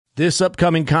This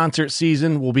upcoming concert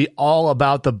season will be all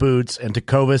about the boots, and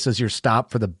Tecovas is your stop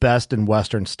for the best in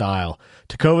Western style.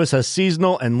 Tecovas has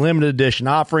seasonal and limited edition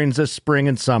offerings this spring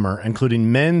and summer,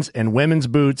 including men's and women's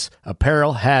boots,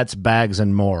 apparel, hats, bags,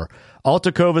 and more. All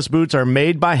Tecovas boots are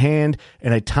made by hand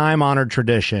in a time-honored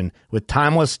tradition with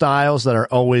timeless styles that are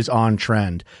always on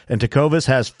trend. And Tecovas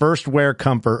has first wear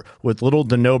comfort with little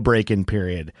to no break-in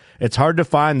period. It's hard to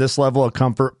find this level of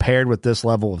comfort paired with this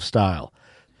level of style.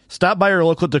 Stop by your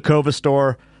local Tecovas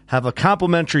store, have a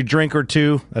complimentary drink or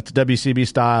two, that's WCB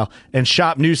style, and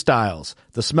shop new styles.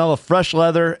 The smell of fresh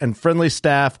leather and friendly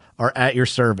staff are at your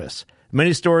service.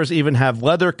 Many stores even have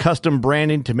leather custom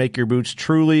branding to make your boots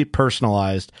truly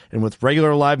personalized. And with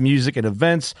regular live music and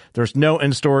events, there's no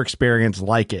in-store experience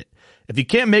like it. If you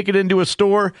can't make it into a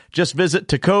store, just visit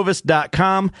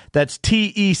tecovas.com. That's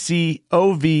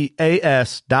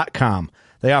TECOVAS.com.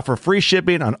 They offer free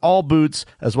shipping on all boots,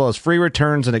 as well as free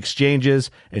returns and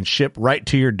exchanges, and ship right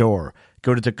to your door.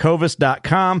 Go to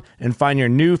tecovas.com and find your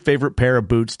new favorite pair of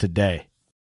boots today.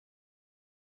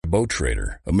 Boat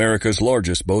Trader, America's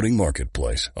largest boating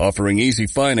marketplace, offering easy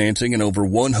financing and over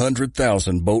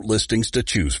 100,000 boat listings to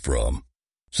choose from.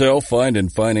 Sell, find,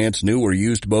 and finance new or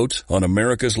used boats on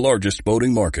America's largest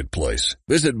boating marketplace.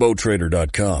 Visit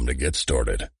BoatTrader.com to get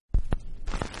started.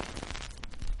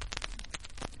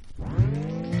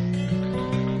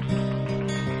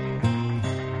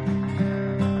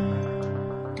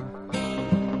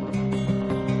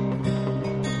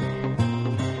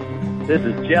 This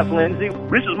is Jeff Lindsay.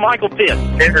 This is Michael Pitt.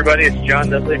 Hey, everybody, it's John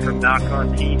Dudley from Knock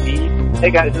on TV.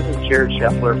 Hey, guys, this is Jared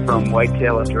Scheffler from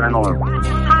Whitetail Adrenaline.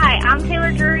 Hi, I'm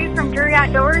Taylor Drury from Drury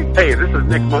Outdoors. Hey, this is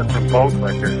Nick Mutt from Bow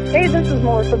Collector. Hey, this is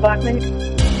Melissa Buckman.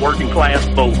 Working Class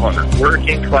Bow Hunter.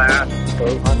 Working Class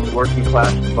Bow Hunter. Working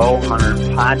Class Bow Hunter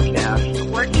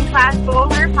Podcast. Working Class Bow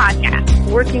Hunter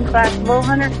Podcast. Working Class Bow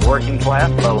Hunter. Working Class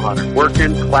Bow Hunter.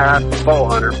 Working Class Bow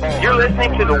Hunter. You're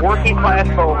listening to the Working Class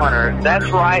Bow Hunter.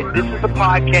 That's right. This is the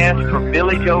podcast for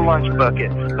Billy Joe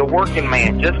Lunchbucket, the working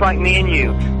man, just like me and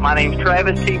you. My name's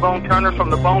Travis T-Bone Turner from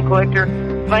the Bone Collector.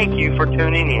 Thank you for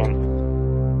tuning in.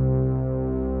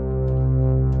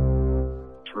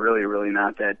 It's really, really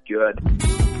not that good.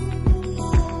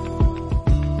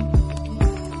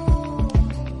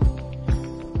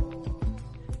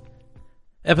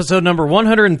 Episode number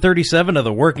 137 of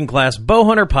the Working Class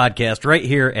Bowhunter Podcast, right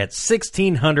here at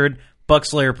 1600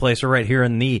 Buckslayer Place, or right here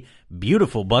in the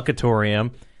beautiful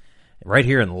Buckatorium, right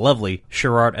here in lovely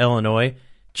Sherrard, Illinois.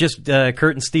 Just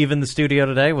Kurt and Steve in the studio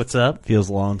today. What's up? Feels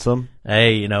lonesome.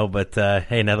 Hey, but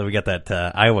hey, now that we got that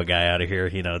Iowa guy out of here,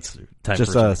 it's time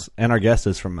just for us. And our guest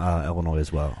is from Illinois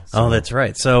as well. So. Oh, that's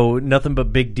right. So nothing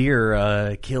but big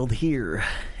deer killed here,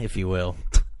 if you will.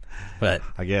 But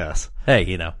I guess.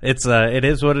 Hey, it's it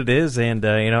is what it is, and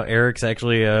Eric's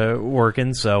actually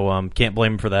working, so can't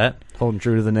blame him for that. Holding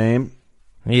true to the name.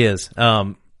 He is.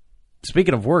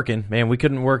 Speaking of working, man, we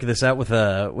couldn't work this out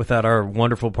without our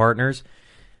wonderful partners.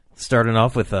 Starting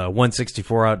off with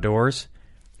 164 Outdoors.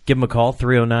 Give them a call,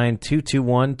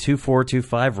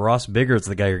 309-221-2425. Ross Biggers,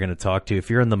 the guy you're going to talk to.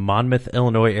 If you're in the Monmouth,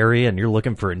 Illinois area and you're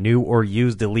looking for a new or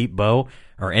used elite bow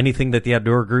or anything that the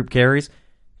Outdoor Group carries,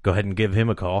 go ahead and give him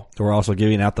a call. We're also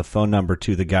giving out the phone number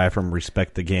to the guy from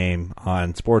Respect the Game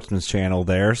on Sportsman's Channel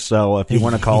there. So if you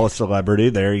want to call a celebrity,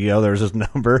 there you go. There's his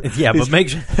number. Yeah, but make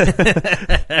sure.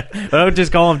 Don't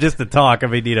just call him just to talk. I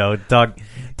mean,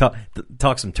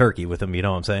 talk some turkey with him. You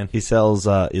know what I'm saying? He sells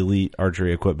elite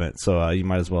archery equipment, so you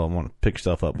might as well want to pick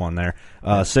yourself up one there.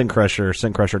 Scent Crusher,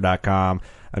 scentcrusher.com.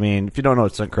 I mean, if you don't know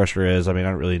what Scent Crusher is, I mean, I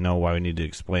don't really know why we need to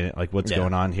explain it, like what's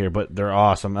going on here, but they're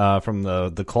awesome. From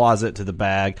the closet to the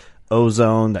bag,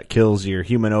 ozone that kills your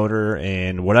human odor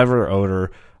and whatever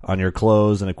odor on your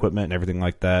clothes and equipment and everything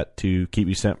like that to keep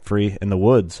you scent free in the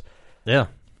woods. Yeah.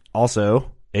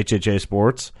 Also, HHA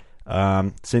Sports,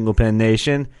 Single Pin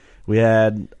Nation. We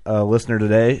had a listener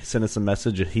today send us a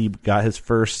message that he got his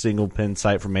first single pin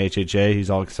sight from HHA.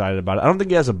 He's all excited about it. I don't think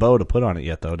he has a bow to put on it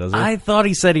yet, though, does he? I thought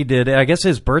he said he did. I guess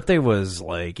his birthday was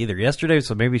like either yesterday,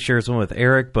 so maybe he shares one with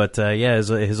Eric. But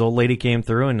his old lady came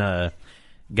through and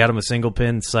got him a single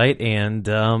pin sight, and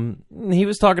he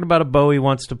was talking about a bow he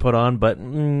wants to put on. But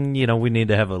we need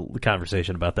to have a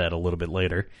conversation about that a little bit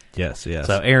later. Yes.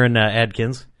 So Aaron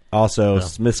Adkins. Also,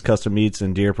 Smith's Custom Meats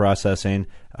and Deer Processing.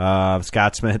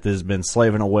 Scott Smith has been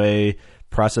slaving away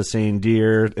processing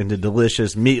deer into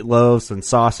delicious meatloaves and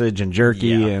sausage and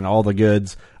jerky and all the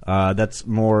goods. That's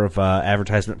more of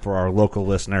advertisement for our local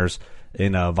listeners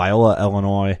in Viola,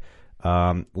 Illinois.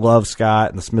 Love Scott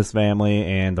and the Smith family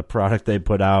and the product they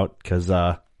put out because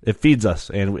it feeds us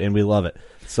and we love it.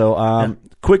 So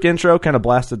quick intro, kind of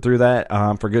blasted through that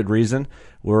for good reason.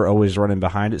 we're always running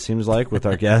behind, it seems like, with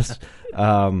our guests.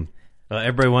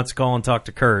 Everybody wants to call and talk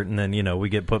to Kurt, and then, we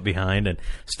get put behind. And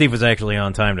Steve was actually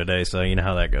on time today, so you know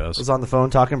how that goes. I was on the phone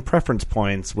talking preference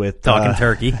points with... Talking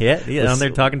turkey. Yeah, on there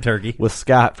talking turkey. With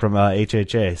Scott from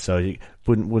HHA. So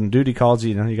when duty calls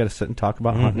you, you got to sit and talk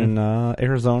about hunting in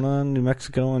Arizona and New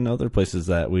Mexico and other places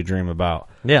that we dream about.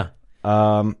 Yeah.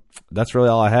 That's really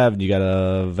all I have. You got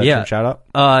a veteran shout out?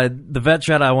 The vet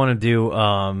shout I want to do,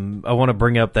 I want to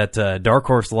bring up that Dark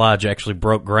Horse Lodge actually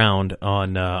broke ground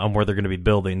on where they're going to be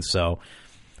building. So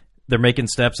they're making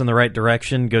steps in the right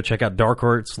direction. Go check out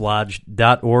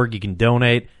darkhorselodge.org. You can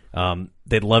donate.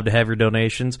 They'd love to have your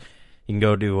donations. You can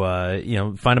go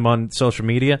to, find them on social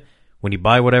media. When you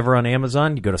buy whatever on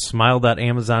Amazon, you go to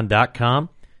smile.amazon.com,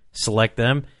 select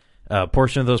them. A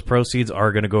portion of those proceeds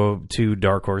are going to go to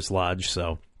Dark Horse Lodge.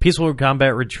 So, peaceful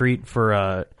combat retreat for,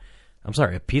 a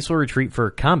peaceful retreat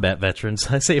for combat veterans.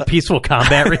 I say a peaceful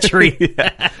combat retreat.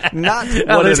 Not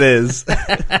what it is.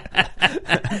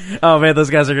 Oh, man, those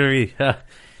guys are going to be,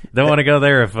 don't want to go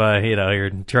there if,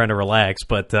 you're trying to relax.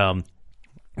 But,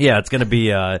 it's going to be,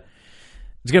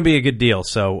 it's going to be a good deal.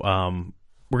 So,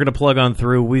 we're going to plug on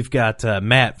through. We've got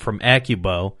Matt from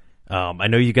AccuBow. I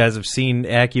know you guys have seen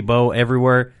AccuBow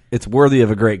everywhere. It's worthy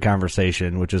of a great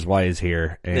conversation, which is why he's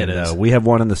here. And it is. We have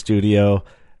one in the studio,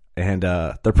 and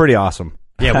they're pretty awesome.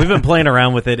 Yeah, we've been playing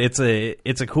around with it. It's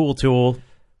a cool tool.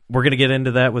 We're going to get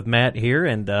into that with Matt here,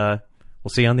 and we'll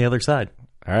see you on the other side.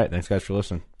 All right. Thanks, guys, for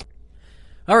listening.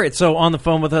 All right, so on the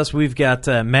phone with us, we've got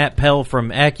Matt Pell from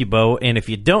AccuBow. And if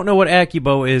you don't know what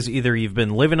AccuBow is, either you've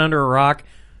been living under a rock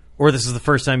or this is the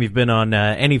first time you've been on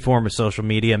any form of social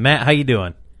media. Matt, how you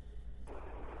doing?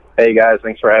 Hey, guys.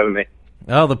 Thanks for having me.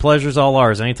 Oh, the pleasure's all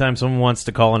ours. Anytime someone wants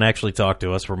to call and actually talk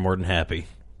to us, we're more than happy.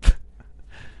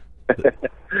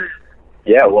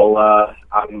 Yeah, well,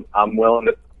 I'm willing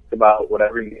to talk about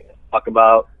whatever you talk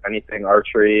about, anything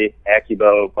archery,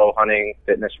 AccuBow, bow hunting,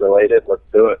 fitness related. Let's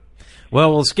do it.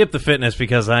 Well, we'll skip the fitness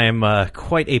because I am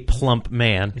quite a plump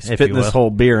man. He's fitting this whole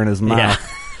beer in his mouth.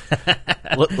 Yeah.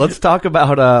 Let's talk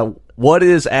about what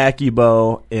is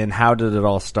AccuBow and how did it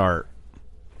all start?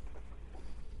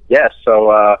 Yeah,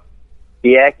 so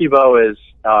the AccuBow is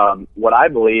what I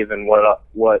believe and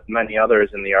what many others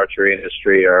in the archery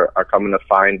industry are coming to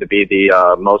find to be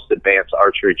the most advanced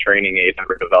archery training aid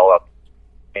ever developed.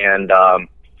 And,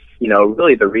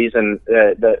 really the reason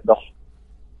the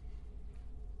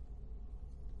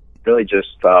really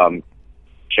just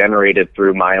generated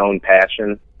through my own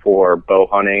passion for bow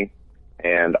hunting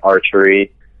and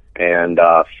archery and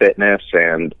fitness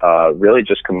and really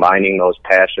just combining those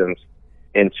passions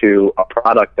into a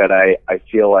product that I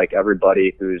feel like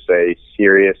everybody who's a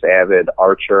serious, avid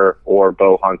archer or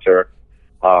bow hunter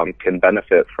can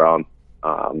benefit from.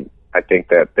 I think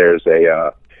that there's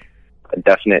a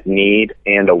definite need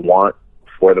and a want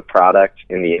for the product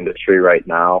in the industry right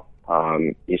now.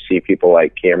 You see people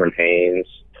like Cameron Haynes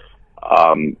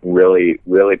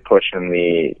really pushing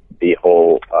the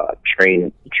whole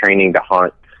training to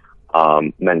hunt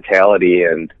mentality,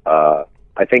 and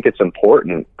I think it's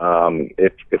important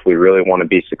if we really want to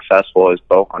be successful as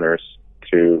bow hunters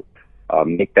to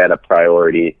make that a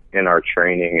priority in our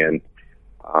training.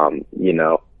 And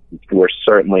we're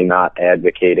certainly not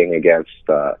advocating against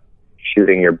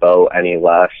shooting your bow any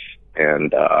less.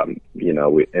 And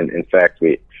in fact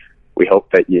we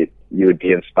hope that you would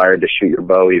be inspired to shoot your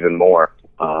bow even more.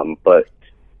 But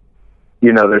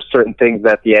there's certain things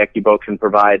that the AccuBow can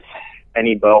provide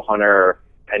any bow hunter,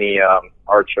 any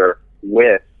archer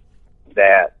with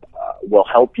that will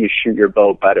help you shoot your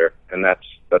bow better, and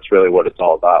that's really what it's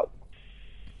all about.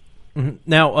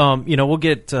 Now, we'll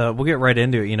get right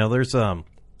into it.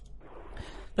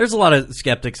 There's a lot of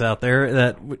skeptics out there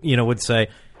that would say,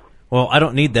 well, I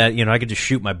don't need that. I could just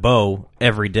shoot my bow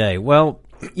every day. Well,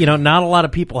 not a lot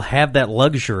of people have that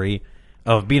luxury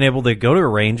of being able to go to a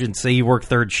range and say you work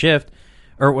third shift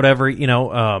or whatever,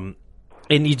 and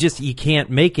you can't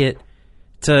make it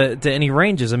to any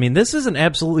ranges. I mean, this is an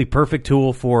absolutely perfect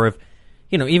tool for if,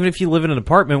 even if you live in an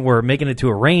apartment where making it to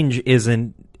a range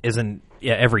isn't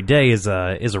every day is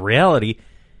a reality.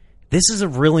 This is a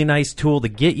really nice tool to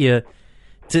get you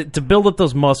to build up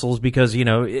those muscles because,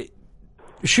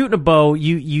 shooting a bow,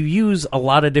 you use a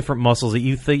lot of different muscles that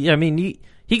you think,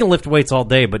 he can lift weights all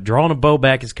day, but drawing a bow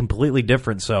back is completely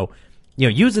different. So,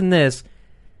 using this,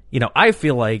 I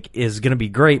feel like is going to be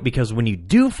great because when you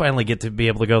do finally get to be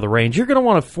able to go to the range, you're going to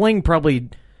want to fling probably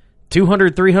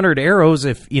 200, 300 arrows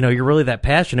if, you're really that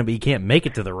passionate, but you can't make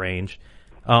it to the range.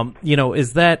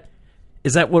 Is that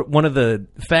what one of the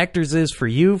factors is for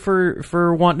you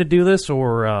for wanting to do this,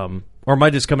 or am I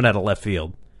just coming out of left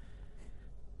field?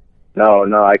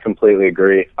 No, I completely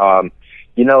agree.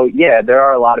 There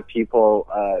are a lot of people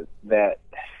that,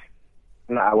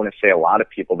 I wouldn't say a lot of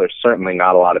people, there's certainly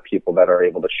not a lot of people that are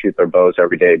able to shoot their bows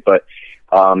every day, but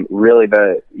really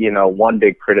one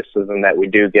big criticism that we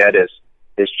do get is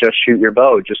just shoot your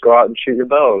bow. Just go out and shoot your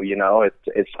bow.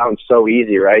 It sounds so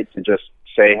easy, right? To just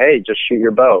say, hey, just shoot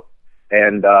your bow.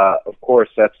 And, of course,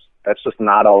 that's just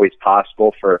not always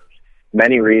possible for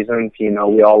many reasons.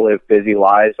 We all live busy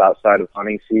lives outside of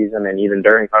hunting season and even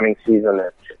during hunting season.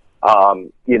 And,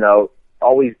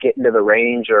 always getting to the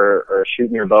range or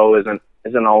shooting your bow isn't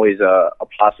always a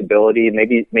possibility.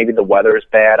 Maybe the weather is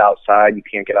bad outside. You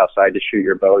can't get outside to shoot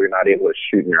your bow. You're not able to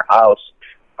shoot in your house.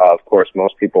 Of course,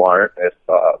 most people aren't if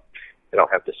they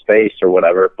don't have the space or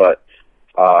whatever. But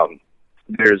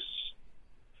there's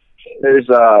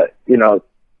a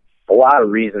lot of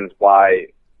reasons why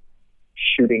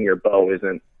shooting your bow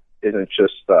isn't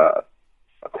just a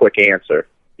quick answer.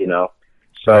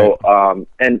 So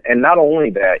and not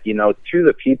only that, to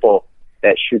the people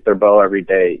that shoot their bow every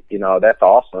day, that's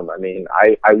awesome. I mean,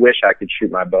 I wish I could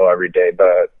shoot my bow every day,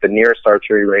 but the nearest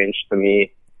archery range to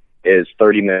me is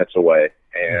 30 minutes away.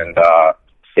 And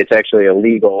it's actually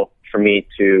illegal for me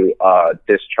to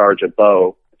discharge a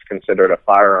bow. It's considered a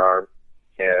firearm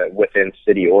within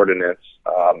city ordinance.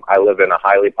 I live in a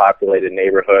highly populated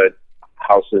neighborhood.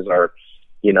 Houses are,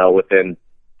 within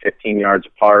 15 yards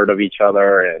apart of each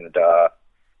other. And,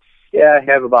 I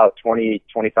have about 20,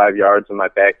 25 yards in my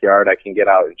backyard I can get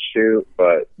out and shoot,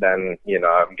 but then,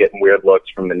 I'm getting weird looks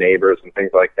from the neighbors and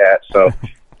things like that. So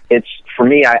it's, for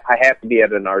me, I have to be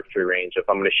at an archery range if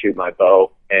I'm going to shoot my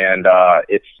bow. And,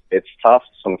 it's tough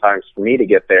sometimes for me to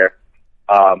get there.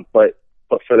 But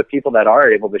for the people that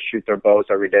are able to shoot their bows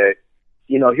every day,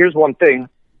 here's one thing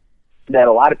that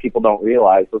a lot of people don't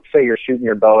realize. Let's say you're shooting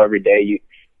your bow every day.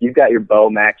 You've got your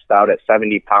bow maxed out at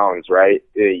 70 pounds, right?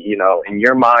 In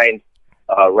your mind,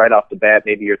 right off the bat,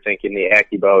 maybe you're thinking the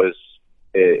AccuBow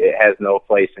it has no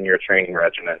place in your training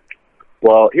regimen.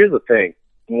 Well, here's the thing.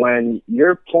 When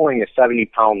you're pulling a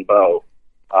 70-pound bow,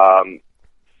 a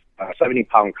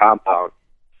 70-pound compound,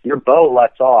 your bow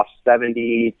lets off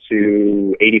 70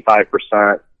 to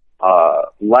 85%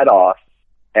 let off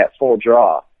at full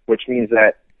draw, which means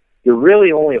that you're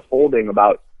really only holding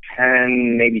about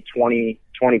 10, maybe 20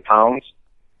 pounds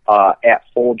at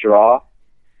full draw.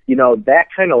 That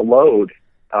kind of load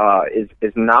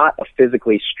is not a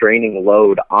physically straining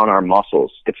load on our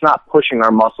muscles. It's not pushing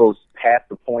our muscles past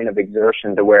the point of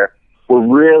exertion to where we're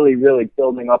really, really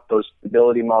building up those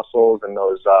stability muscles and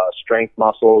those strength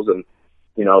muscles and,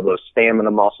 those stamina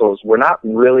muscles. We're not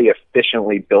really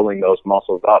efficiently building those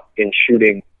muscles up in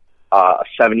shooting a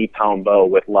 70-pound bow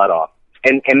with let off.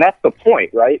 And that's the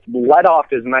point, right? Let off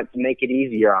is meant to make it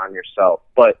easier on yourself,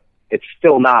 but it's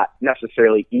still not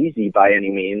necessarily easy by any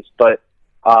means. But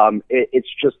we're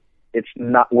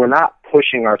not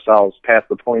pushing ourselves past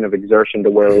the point of exertion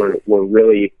to where we're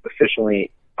really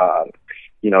efficiently,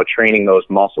 training those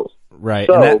muscles. Right.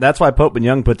 So, and that's why Pope and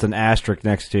Young puts an asterisk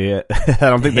next to it. I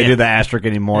don't think they do the asterisk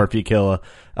anymore if you kill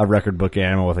a record book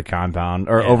animal with a compound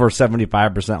or over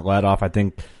 75% let off. I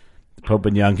think Pope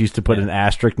and Young used to put an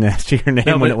asterisk next to your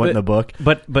name when it went in the book.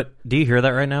 But do you hear that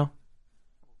right now?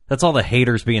 That's all the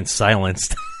haters being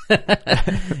silenced.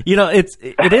 It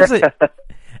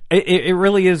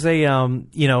really is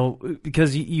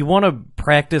because you want to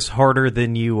practice harder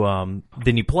than you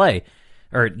play,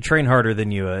 or train harder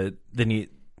than you.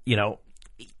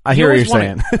 I hear what you're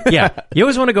saying. Yeah, you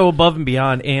always want to go above and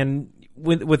beyond, and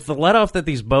with the let off that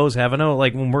these bows have, I know,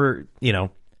 like when we're the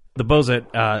bows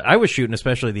that I was shooting,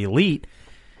 especially the Elite,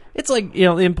 it's like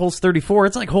the Impulse 34.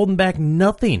 It's like holding back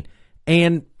nothing,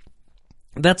 and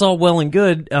that's all well and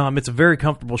good. It's a very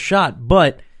comfortable shot,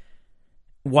 but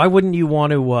why wouldn't you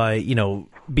want to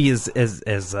be as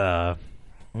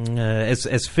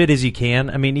fit as you can?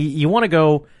 I mean, you want to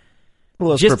go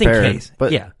just prepared, in case.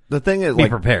 But yeah, the thing is, be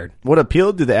prepared. What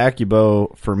appealed to the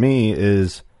AccuBow for me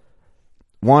is,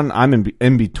 one, I'm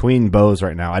in between bows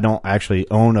right now. I don't actually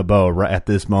own a bow right at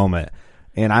this moment,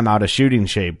 and I'm out of shooting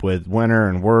shape with winter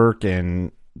and work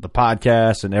and the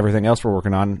podcast and everything else we're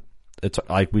working on. It's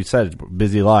like we said,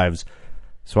 busy lives.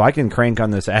 So I can crank on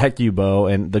this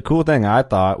AccuBow, and the cool thing I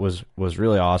thought was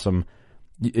really awesome.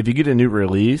 If you get a new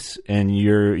release and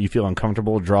you feel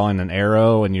uncomfortable drawing an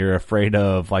arrow and you're afraid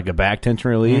of like a back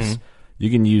tension release, you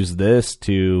can use this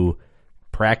to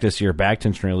practice your back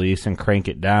tension release and crank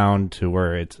it down to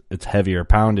where it's heavier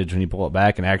poundage when you pull it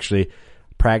back, and actually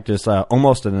practice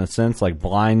almost in a sense like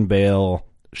blind bail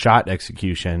shot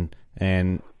execution,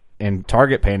 and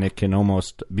target panic can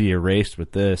almost be erased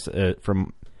with this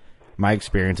from my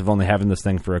experience of only having this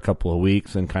thing for a couple of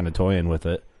weeks and kind of toying with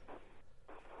it.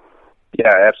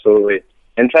 Yeah, absolutely.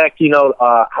 In fact,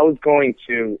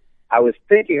 I was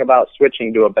thinking about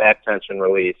switching to a back tension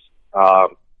release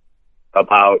about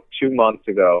 2 months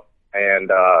ago, and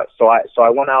so I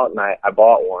went out and I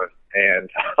bought one, and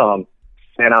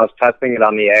I was testing it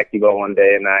on the AccuBow one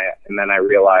day, and then I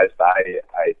realized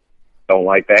I don't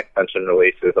like back tension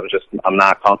releases. I'm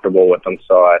not comfortable with them,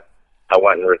 so I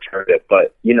went and returned it.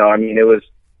 But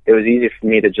it was easy for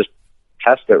me to just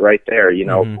test it right there,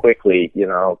 quickly,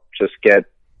 just get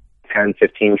 10,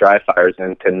 15 dry fires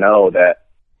in to know that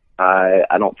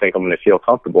I don't think I'm going to feel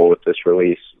comfortable with this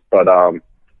release. But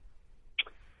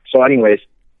so anyways,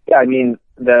 yeah,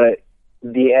 the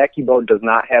AccuBow does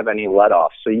not have any let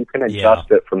off, so you can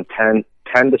adjust it from 10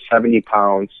 to 70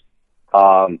 pounds.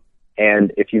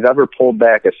 And if you've ever pulled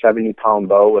back a 70-pound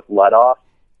bow with let off,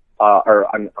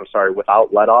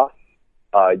 without let off,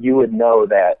 you would know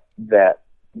that the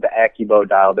AccuBow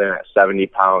dialed in at 70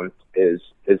 pounds is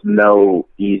no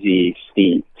easy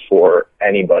feat for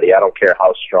anybody. I don't care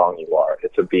how strong you are.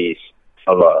 It's a beast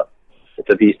of a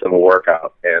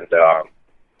workout. And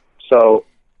so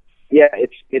yeah,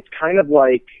 it's kind of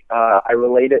like I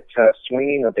relate it to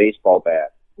swinging a baseball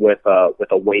bat with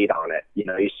a weight on it.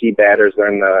 You see batters,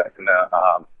 they're in the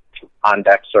on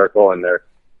deck circle, and they're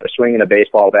swinging a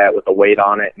baseball bat with a weight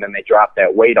on it, and then they drop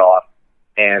that weight off,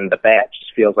 and the bat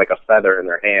just feels like a feather in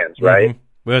their hands, right? Mm-hmm.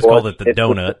 We always called it the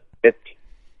donut.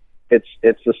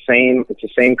 It's the same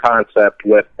concept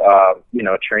with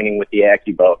training with the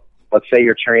AccuBow. Let's say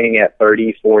you're training at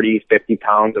 30, 40, 50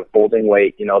 pounds of holding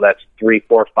weight. That's 3,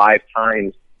 4, 5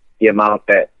 times the amount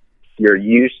that you're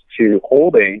used to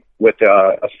holding with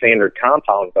a standard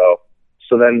compound bow.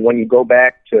 So then when you go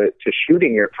back to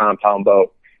shooting your compound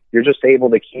bow, you're just able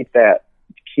to keep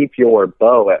your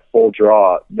bow at full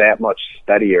draw that much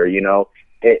steadier.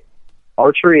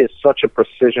 Archery is such a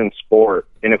precision sport,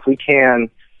 and if we can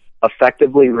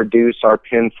effectively reduce our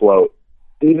pin float,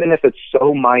 even if it's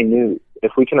so minute,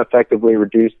 if we can effectively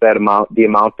reduce the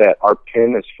amount that our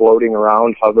pin is floating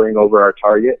around, hovering over our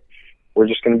target, we're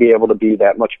just going to be able to be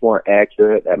that much more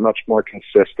accurate, that much more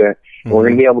consistent, and we're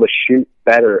going to be able to shoot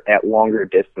better at longer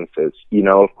distances.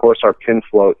 Of course, our pin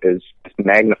float is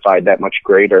magnified that much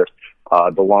greater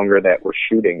the longer that we're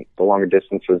shooting, the longer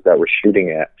distances that we're shooting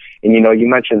at. And you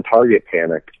mentioned target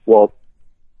panic. Well,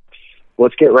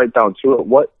 let's get right down to it.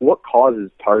 What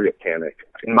causes target panic?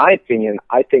 In my opinion,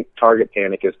 I think target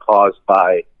panic is caused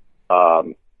by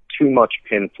too much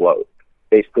pin float.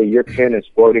 Basically, your pin is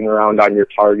floating around on your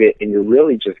target, and you're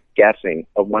really just guessing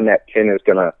of when that pin is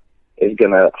gonna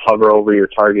hover over your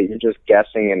target. You're just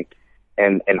guessing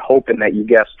and hoping that you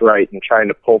guessed right and trying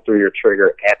to pull through your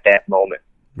trigger at that moment.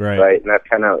 Right. And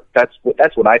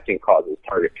that's what I think causes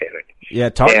target panic. Yeah,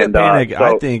 target panic,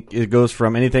 I think it goes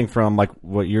from anything from like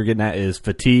what you're getting at is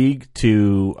fatigue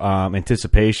to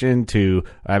anticipation to,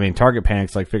 target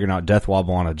panic's like figuring out death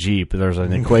wobble on a Jeep. There's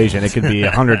an equation. It could be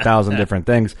 100,000 different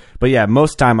things. But yeah,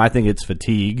 most time I think it's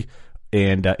fatigue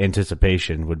and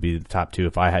anticipation would be the top two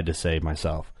if I had to say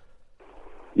myself.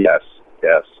 Yes,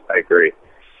 I agree.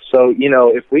 So,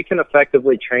 if we can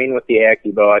effectively train with the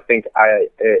AccuBow, I think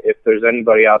if there's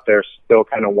anybody out there still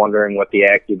kind of wondering what the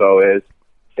AccuBow is,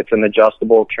 it's an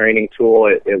adjustable training tool.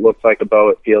 It looks like a bow.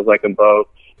 It feels like a bow.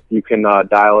 You can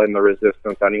dial in the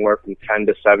resistance anywhere from 10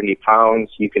 to 70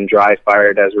 pounds. You can dry fire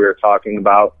it, as we were talking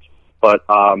about. But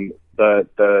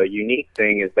the unique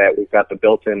thing is that we've got the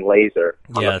built-in laser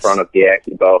on the front of the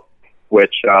AccuBow,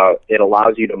 which it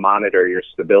allows you to monitor your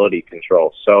stability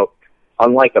control. So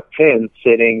unlike a pin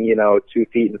sitting, 2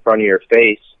 feet in front of your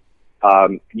face,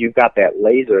 you've got that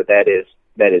laser that is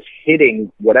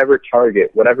hitting whatever target,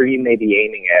 whatever you may be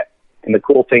aiming at. And the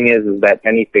cool thing is that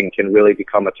anything can really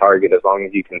become a target as long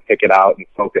as you can pick it out and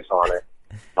focus on it.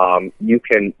 You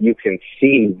can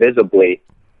see visibly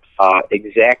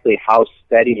exactly how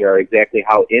steady or exactly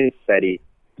how unsteady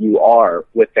you are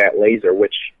with that laser,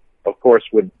 which of course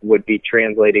would be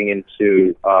translating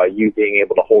into you being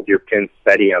able to hold your pin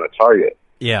steady on a target.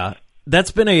 Yeah, that's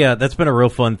been a real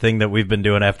fun thing that we've been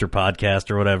doing after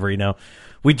podcast or whatever.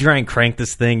 We try and crank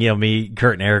this thing. Me,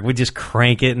 Kurt, and Eric, we just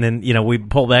crank it, and then we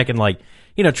pull back and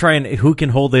try and who can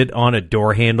hold it on a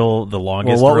door handle the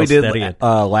longest. Well, what we did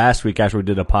last week after we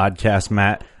did a podcast,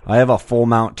 Matt, I have a full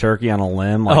mount turkey on a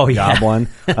limb, Goblin,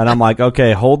 and I'm like,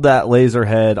 okay, hold that laser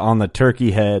head on the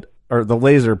turkey head. Or the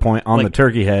laser point on the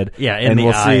turkey head. Yeah, and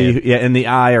we'll see. Yeah, in the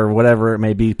eye or whatever it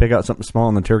may be. Pick out something small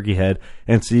on the turkey head,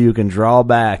 and so you can draw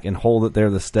back and hold it there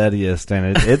the steadiest.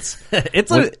 And it's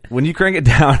when you crank it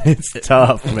down, it's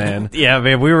tough, man. Yeah,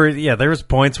 man. There was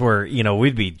points where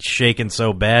we'd be shaking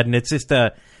so bad, and it's just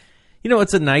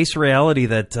it's a nice reality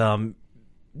that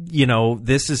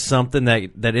this is something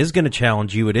that is going to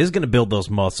challenge you. It is going to build those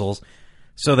muscles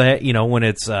so that, when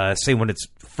it's, say when it's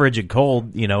frigid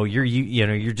cold,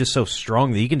 you're just so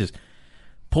strong that you can just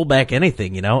pull back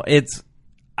anything,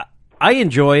 I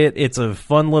enjoy it. It's a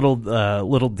fun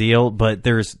little deal, but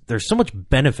there's so much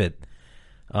benefit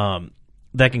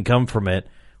that can come from it,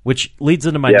 which leads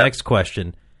into my next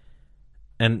question.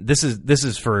 And this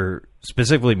is for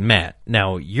specifically Matt.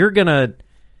 Now, you're gonna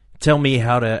tell me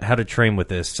how to train with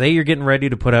this. Say you're getting ready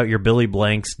to put out your Billy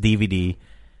Blanks DVD.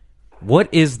 What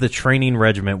is the training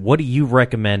regimen? What do you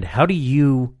recommend? How do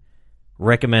you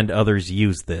recommend others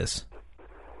use this?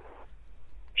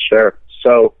 Sure.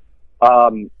 So,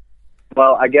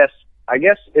 well, I guess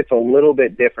it's a little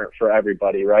bit different for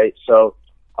everybody, right? So,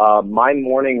 my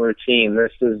morning routine,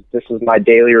 this is my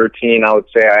daily routine. I would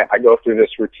say I go through this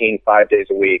routine 5 days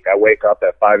a week. I wake up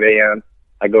at 5 a.m.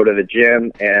 I go to the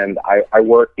gym and I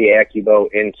work the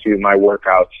AccuBow into my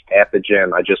workouts at the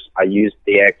gym. I use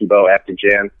the AccuBow at the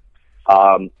gym.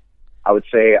 I would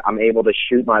say I'm able to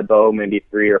shoot my bow maybe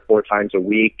 3 or 4 times a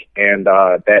week, and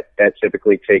that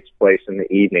typically takes place in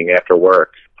the evening after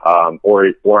work,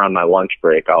 or on my lunch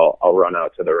break. I'll run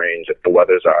out to the range if the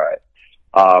weather's all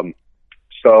right.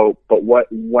 But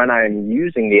when I'm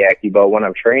using the AccuBow, when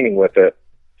I'm training with it,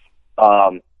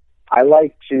 I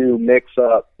like to mix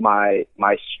up my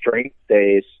strength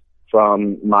days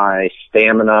from my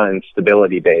stamina and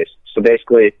stability days. So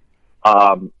basically,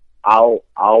 I'll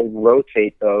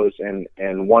rotate those,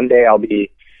 and one day I'll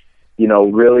be,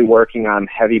 really working on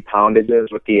heavy poundages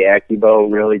with the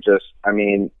AccuBow. Really just,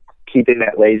 keeping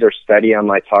that laser steady on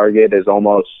my target is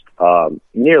almost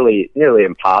nearly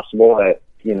impossible at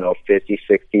 50,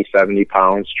 60, 70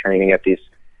 pounds training at these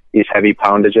heavy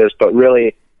poundages. But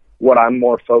really, what I'm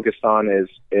more focused on is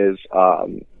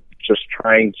just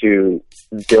trying to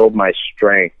build my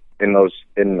strength in those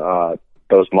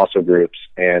muscle groups.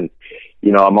 And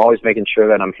I'm always making sure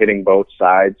that I'm hitting both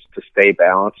sides to stay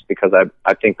balanced, because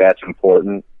I think that's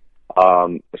important,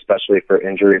 especially for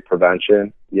injury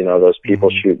prevention. Those people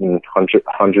shooting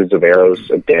hundreds of arrows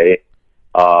a day.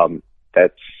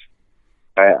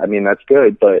 That's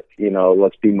good, but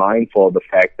let's be mindful of the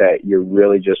fact that you're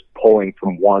really just pulling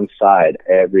from one side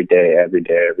every day,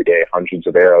 hundreds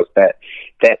of arrows. That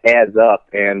adds up,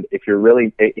 and if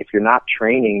you're not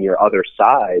training your other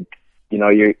side,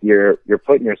 you're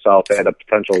putting yourself at a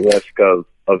potential risk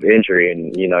of injury.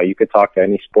 And you could talk to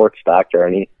any sports doctor,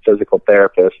 any physical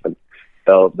therapist, and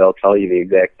they'll tell you the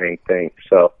exact same thing.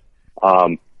 So,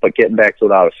 but getting back to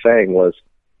what I was saying was,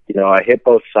 I hit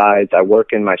both sides. I work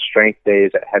in my strength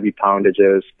days at heavy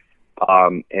poundages,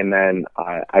 and then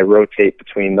I rotate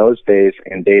between those days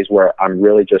and days where I'm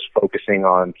really just focusing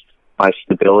on my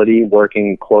stability,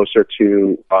 working closer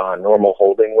to normal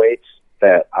holding weights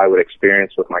that I would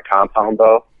experience with my compound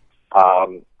bow.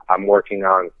 I'm working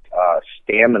on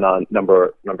stamina,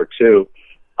 number 2,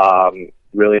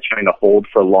 really trying to hold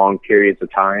for long periods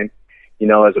of time.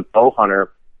 As a bow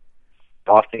hunter,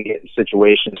 I often get in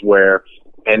situations where,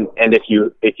 and if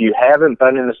you haven't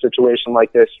been in a situation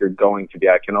like this, you're going to be.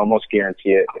 I can almost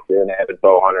guarantee it if you're an avid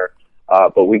bow hunter.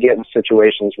 But we get in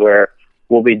situations where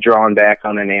we'll be drawn back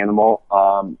on an animal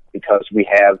because we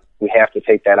have to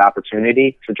take that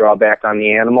opportunity to draw back on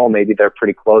the animal. Maybe they're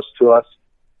pretty close to us,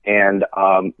 and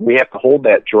we have to hold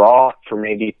that draw for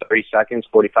maybe 30 seconds,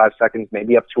 45 seconds,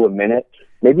 maybe up to a minute,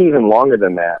 maybe even longer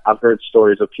than that. I've heard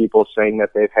stories of people saying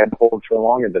that they've had to hold for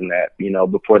longer than that,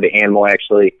 before the animal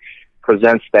actually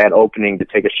presents that opening to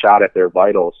take a shot at their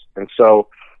vitals. And so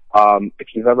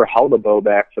if you've ever held a bow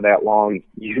back for that long,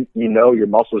 your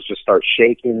muscles just start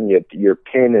shaking. Your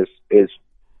pin is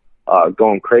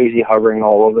going crazy, hovering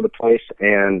all over the place.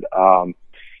 And,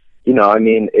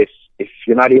 if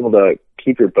you're not able to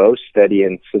keep your bow steady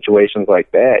in situations like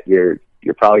that, you're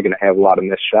probably going to have a lot of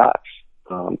missed shots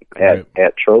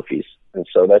at trophies. And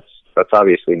so that's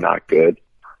obviously not good.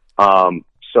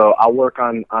 So I'll work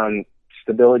on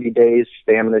stability days,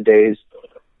 stamina days,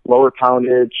 lower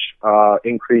poundage,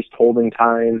 increased holding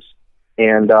times.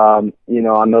 And, on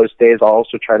those days, I'll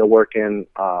also try to work on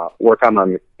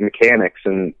my mechanics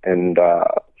and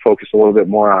focus a little bit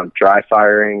more on dry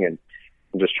firing and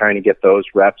just trying to get those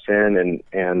reps in.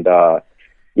 And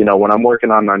when I'm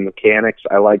working on my mechanics,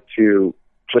 I like to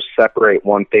just separate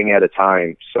one thing at a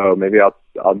time. So maybe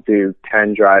I'll do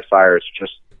 10 dry fires,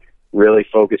 just really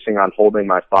focusing on holding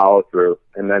my follow through,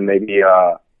 and then maybe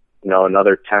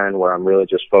another 10 where I'm really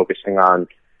just focusing on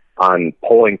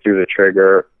pulling through the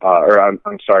trigger,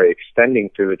 extending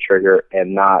through the trigger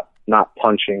and not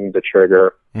punching the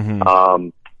trigger. Mm-hmm.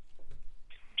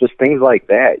 Just things like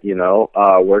that,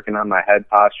 working on my head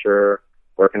posture,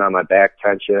 working on my back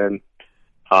tension,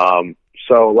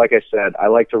 So like I said, I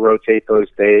like to rotate those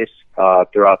days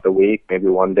throughout the week. Maybe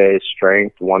one day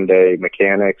strength, one day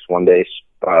mechanics, one day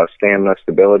stamina,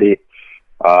 stability.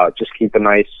 Just keep a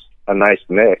nice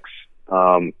mix.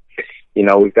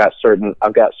 I've got certain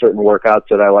workouts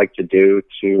that I like to do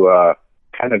to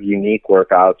kind of unique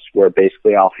workouts where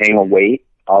basically I'll hang a weight.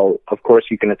 Of course,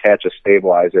 you can attach a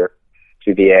stabilizer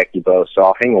to the AccuBow, so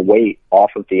I'll hang a weight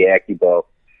off of the AccuBow,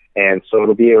 and so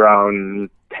it'll be around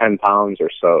 10 pounds or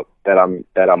so that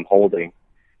I'm holding,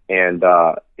 and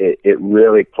it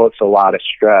really puts a lot of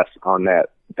stress on that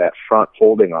front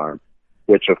holding arm,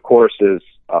 which of course is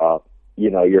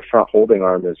your front holding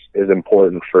arm is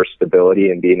important for stability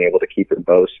and being able to keep your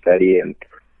bow steady and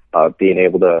being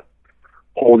able to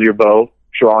hold your bow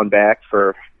drawn back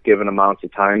for given amounts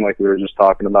of time, like we were just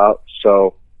talking about.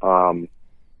 So I'll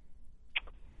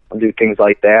do things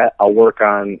like that. I'll work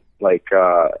on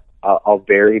I'll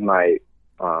vary my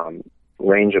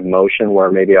range of motion, where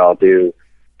maybe I'll do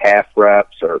half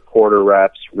reps or quarter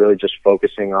reps, really just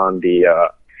focusing on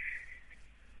the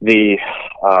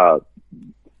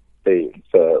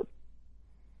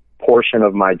portion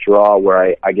of my draw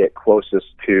where I get closest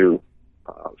to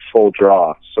full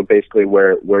draw. So basically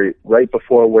where right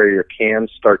before where your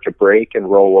cams start to break and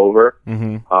roll over,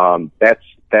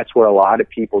 that's where a lot of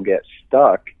people get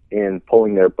stuck in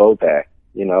pulling their bow back.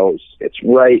 It's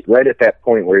right at that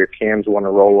point where your cams want to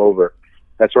roll over.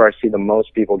 That's where I see the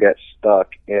most people get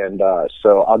stuck. And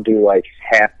so I'll do like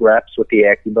half reps with the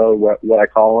AccuBow, what I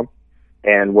call them,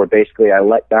 and where basically I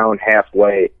let down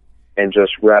halfway and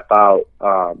just rep out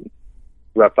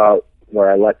where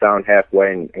I let down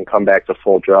halfway and come back to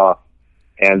full draw.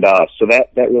 And so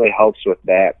that really helps with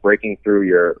that. Breaking through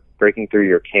your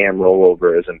cam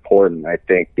rollover is important, I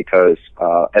think, because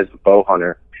as a bow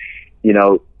hunter,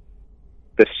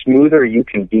 the smoother you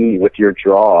can be with your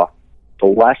draw, the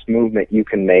less movement you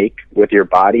can make with your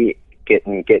body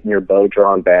getting your bow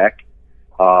drawn back,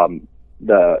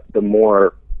 the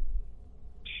more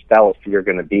stealth you're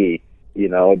going to be.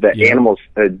 Animals,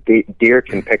 deer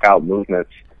can pick out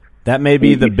movements. That may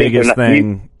be the biggest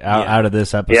thing out of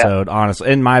this episode,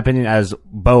 honestly. In my opinion, as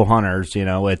bow hunters,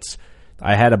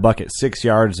 I had a buck at 6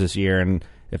 yards this year, and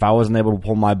if I wasn't able to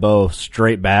pull my bow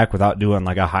straight back without doing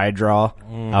like a high draw,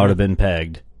 I would have been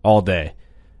pegged all day.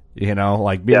 Being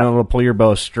able to pull your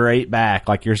bow straight back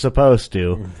like you're supposed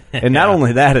to. And not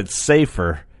only that, it's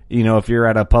safer. If you're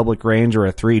at a public range or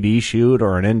a 3D shoot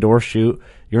or an indoor shoot,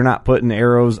 you're not putting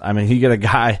arrows. I mean, you get a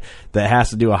guy that has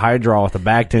to do a high draw with a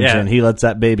back tension. He lets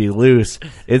that baby loose.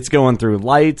 It's going through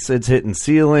lights. It's hitting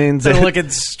ceilings. They're looking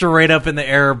straight up in the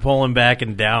air, pulling back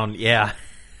and down. Yeah.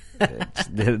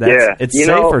 It's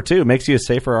safer, too. It makes you a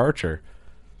safer archer.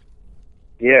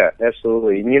 Yeah,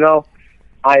 absolutely.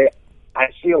 I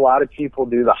see a lot of people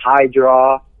do the high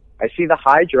draw. I see the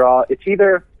high draw. It's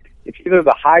either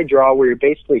the high draw where you're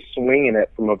basically swinging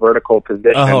it from a vertical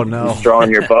position,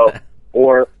 drawing your bow,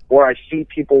 or I see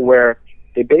people where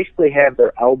they basically have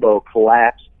their elbow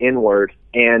collapsed inward,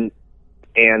 and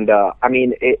I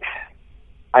mean,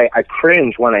 I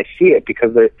cringe when I see it,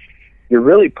 because you're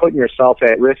really putting yourself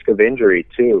at risk of injury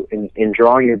too in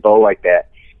drawing your bow like that.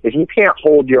 If you can't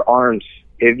hold your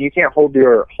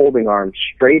holding arm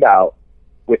straight out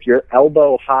with your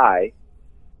elbow high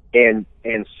and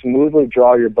smoothly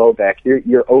draw your bow back,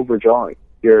 you're overdrawing.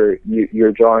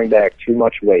 You're drawing back too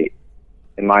much weight,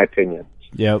 in my opinion.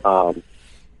 Yep.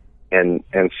 And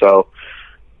so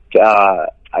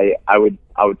I would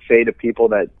say to people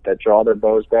that draw their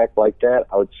bows back like that,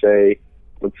 I would say,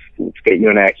 let's get you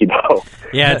an AccuBow.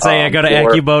 Yeah, I'd say go to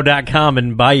AccuBow.com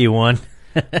and buy you one.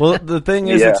 Well, the thing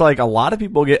is, it's like a lot of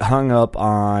people get hung up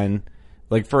on,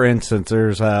 like, for instance,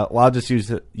 there's I'll just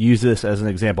use this as an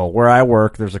example. Where I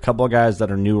work, there's a couple of guys that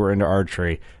are newer into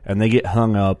archery, and they get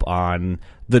hung up on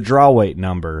the draw weight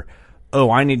number.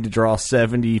 Oh, I need to draw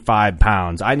 75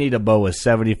 pounds. I need a bow with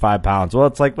 75 pounds. Well,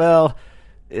 it's like,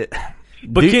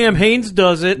 but Cam Hanes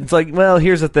does it. It's like, well,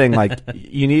 here's the thing. Like,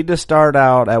 you need to start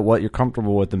out at what you're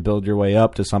comfortable with and build your way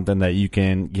up to something that you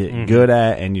can get good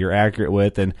at and you're accurate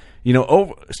with. And,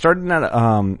 starting at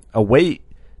a weight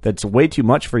that's way too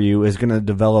much for you is going to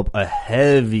develop a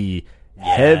heavy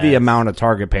amount of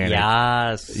target panic.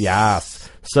 Yes.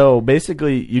 So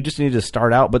basically, you just need to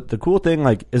start out. But the cool thing,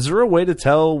 like, is there a way to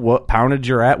tell what poundage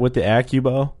you're at with the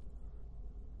AccuBow?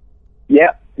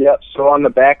 Yeah. So on the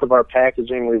back of our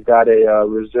packaging, we've got a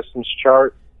resistance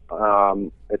chart.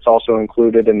 It's also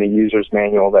included in the user's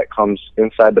manual that comes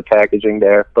inside the packaging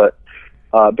there. But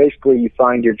basically, you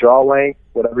find your draw length,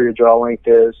 whatever your draw length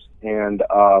is, and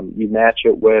you match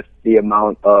it with the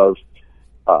amount of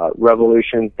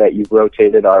revolutions that you've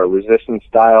rotated our resistance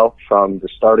dial from the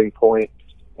starting point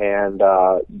and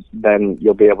then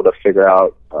you'll be able to figure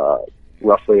out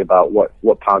roughly about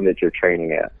what poundage you're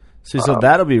training at. See, so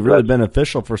that'll be really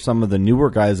beneficial for some of the newer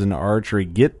guys in archery.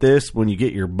 Get this when you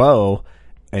get your bow,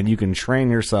 and you can train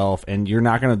yourself, and you're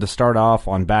not going to start off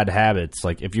on bad habits.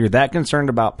 Like, if you're that concerned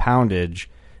about poundage,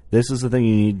 this is the thing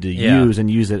you need to use, and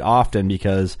use it often,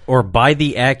 because... Or buy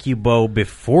the AccuBow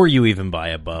before you even buy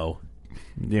a bow.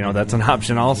 You know, that's an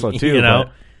option also, too. You know?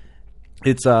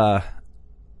 But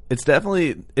it's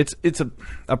definitely it's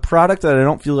a product that I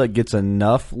don't feel like gets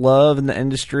enough love in the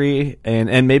industry,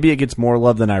 and maybe it gets more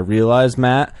love than I realized,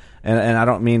 Matt. And I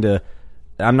don't mean to.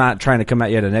 I'm not trying to come at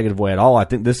you in a negative way at all. I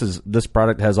think this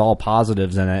product has all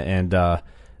positives in it,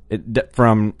 and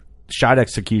from shot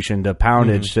execution to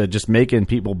poundage to just making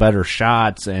people better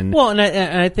shots. And well, and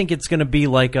I think it's going to be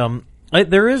like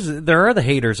there are the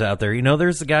haters out there. You know,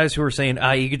 there's the guys who are saying,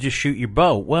 you could just shoot your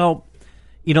bow. Well,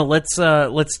 you know,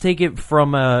 let's take it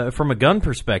from a gun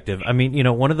perspective. I mean, you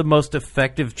know, one of the most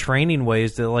effective training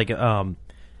ways to, like, you know,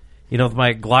 with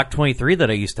my Glock 23 that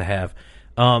I used to have,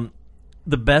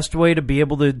 the best way to be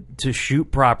able to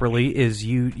shoot properly is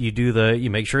you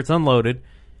make sure it's unloaded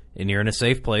and you're in a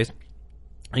safe place,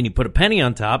 and you put a penny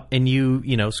on top and you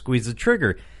squeeze the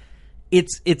trigger.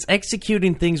 It's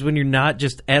executing things when you're not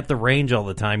just at the range all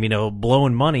the time, you know,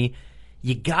 blowing money.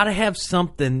 You got to have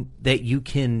something that you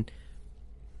can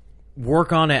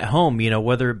work on at home, you know,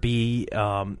 whether it be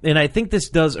and I think this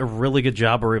does a really good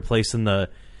job of replacing the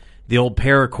old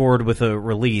paracord with a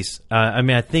release. I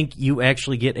mean, I think you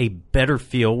actually get a better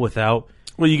feel without...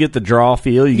 Well, you get the draw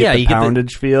feel, you get the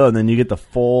poundage feel, and then you get the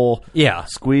full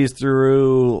squeeze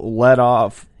through, let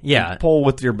off, pull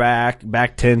with your back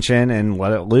tension, and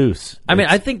let it loose. I mean,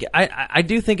 I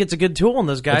do think it's a good tool, and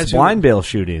those guys... It's blind bail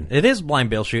shooting. It is blind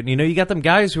bail shooting. You know, you got them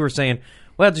guys who are saying,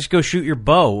 well, just go shoot your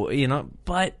bow, you know.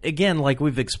 But, again, like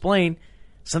we've explained,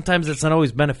 sometimes it's not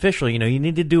always beneficial. You know, you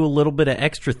need to do a little bit of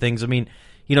extra things. I mean...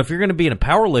 You know, if you're going to be in a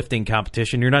powerlifting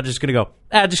competition, you're not just going to go,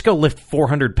 just go lift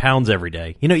 400 pounds every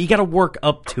day. You know, you got to work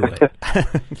up to it.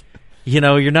 You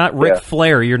know, you're not Ric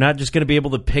Flair. You're not just going to be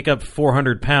able to pick up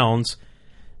 400 pounds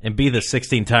and be the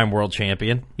 16-time world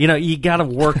champion. You know, you got to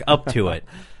work up to it.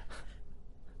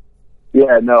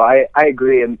 Yeah, no, I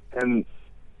agree. And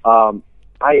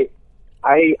I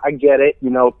get it. You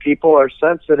know, people are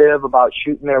sensitive about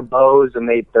shooting their bows, and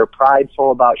they're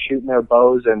prideful about shooting their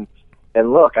bows, and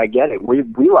look, I get it. We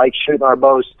like shooting our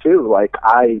bows too. Like,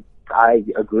 I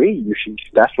agree. You should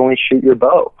definitely shoot your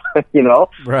bow. You know,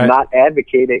 right. We're not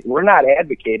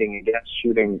advocating against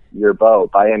shooting your bow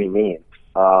by any means.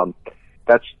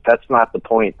 That's not the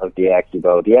point of the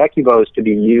AccuBow. The AccuBow is to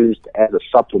be used as a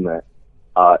supplement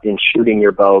in shooting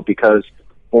your bow, because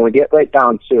when we get right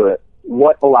down to it,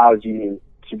 what allows you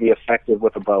to be effective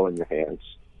with a bow in your hands?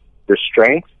 Your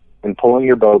strength in pulling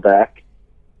your bow back,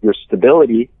 your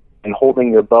stability and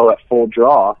holding your bow at full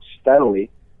draw steadily,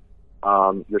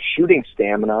 your shooting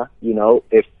stamina. You know,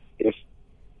 if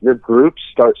your groups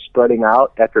start spreading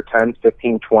out after 10,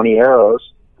 15, 20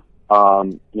 arrows,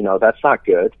 you know, that's not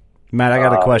good. Matt, I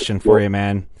got a question for you,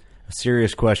 man. A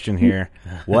serious question here.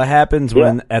 What happens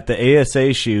when at the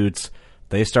ASA shoots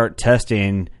they start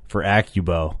testing for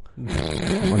AccuBow?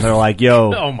 When they're like,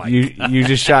 yo, you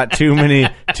just shot too many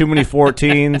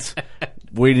 14s.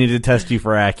 We need to test you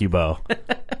for AccuBow.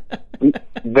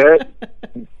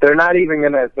 They're not even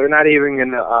gonna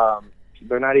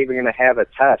have a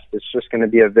test. It's just gonna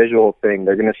be a visual thing.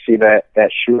 They're gonna see that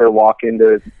shooter walk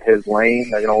into his lane.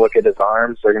 They're gonna look at his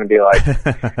arms. They're gonna be like,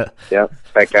 "Yep,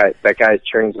 that guy's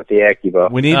trains with the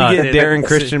AccuBow." We need to get Darren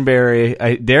Christianberry.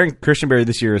 Darren Christianberry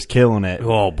this year is killing it.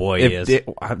 Oh boy, he is.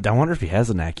 I wonder if he has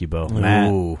an AccuBow. Matt,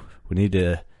 we need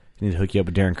to hook you up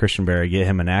with Darren Christianberry. Get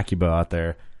him an AccuBow out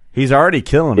there. He's already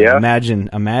killing it. Imagine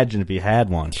if he had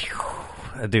one.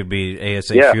 That dude be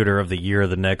ASA shooter of the year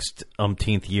the next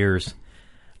umpteenth years.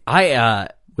 We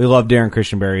love Darren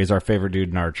Christianberry. He's our favorite dude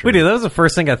in archery. We do. That was the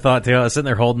first thing I thought too. I was sitting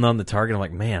there holding on the target. I'm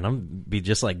like, man, I'm gonna be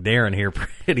just like Darren here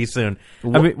pretty soon.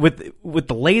 I mean, with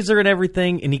the laser and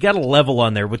everything, and you got a level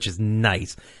on there, which is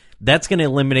nice. That's going to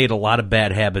eliminate a lot of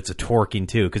bad habits of torquing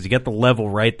too, because you got the level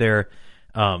right there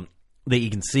that you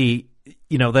can see.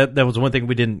 You know, that was one thing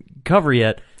we didn't cover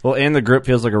yet. Well, and the grip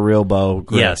feels like a real bow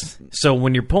grip. Yes. So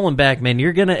when you're pulling back, man,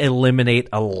 you're going to eliminate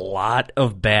a lot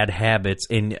of bad habits.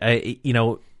 And, you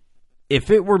know, if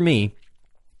it were me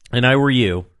and I were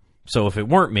you, so if it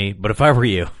weren't me, but if I were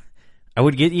you, I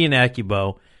would get you an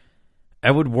AccuBow.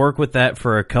 I would work with that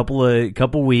for a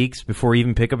couple weeks before you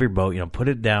even pick up your bow. You know, put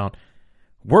it down.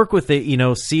 Work with it, you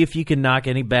know, see if you can knock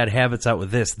any bad habits out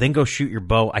with this. Then go shoot your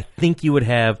bow. I think you would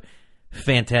have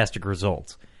fantastic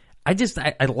results. I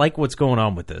like what's going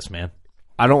on with this, man.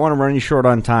 I don't want to run you short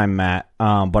on time, Matt,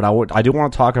 but I do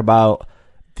want to talk about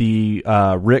the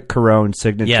Rick Carone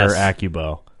signature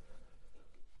AccuBow.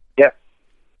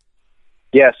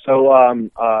 Yeah, so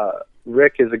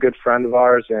Rick is a good friend of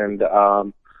ours, and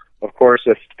of course,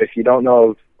 if you don't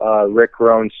know Rick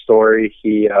Carone's story,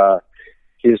 he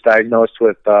was diagnosed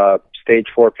with stage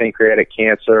 4 pancreatic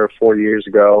cancer 4 years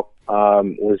ago,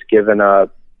 was given a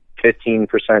 15%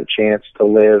 chance to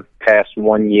live past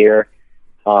 1 year,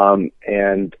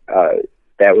 and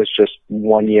that was just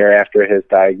 1 year after his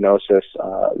diagnosis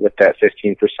with that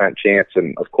 15% chance,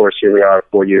 and of course, here we are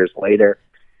 4 years later.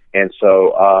 And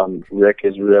so Rick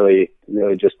is really,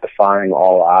 really just defying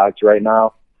all odds right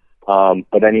now.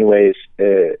 But anyways,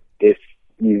 if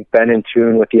you've been in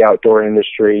tune with the outdoor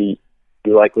industry,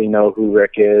 you likely know who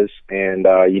Rick is, and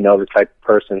you know the type of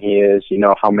person he is. You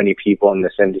know how many people in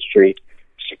this industry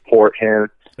support him.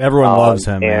 Everyone loves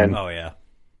him, man. Oh, yeah.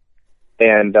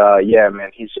 And, yeah,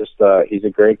 man, he's just he's a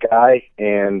great guy.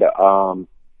 And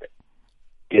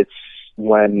it's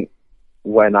when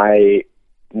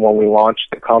we launched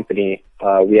the company,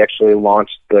 we actually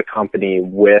launched the company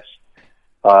with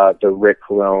the Rick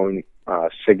Carone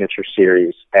Signature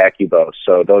Series AccuBows.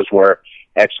 So those were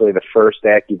actually the first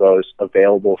AccuBows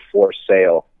available for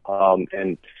sale.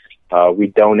 And we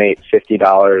donate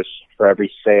 $50 for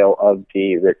every sale of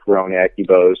the Rick Carone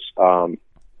AccuBows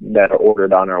that are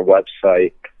ordered on our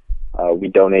website. We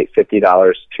donate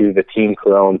 $50 to the Team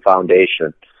Carone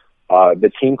Foundation.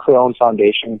 The Team Carone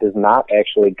Foundation does not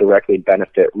actually directly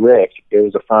benefit Rick. It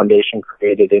was a foundation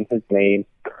created in his name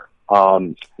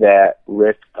that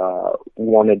Rick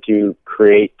wanted to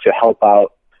create to help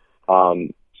out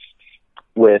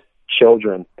with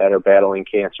children that are battling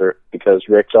cancer, because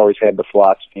Rick's always had the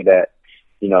philosophy that,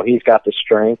 you know, he's got the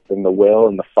strength and the will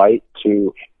and the fight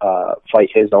to fight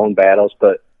his own battles,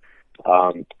 but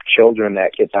children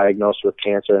that get diagnosed with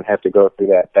cancer and have to go through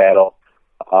that battle,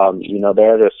 you know,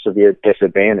 they're at a severe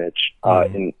disadvantage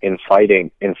in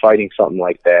fighting something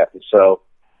like that. And so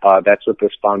that's what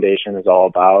this foundation is all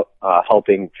about,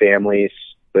 helping families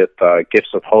with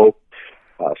gifts of hope,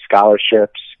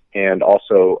 scholarships, and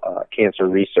also cancer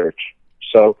research.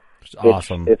 So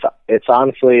awesome. It's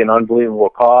honestly an unbelievable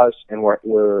cause, and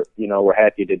we're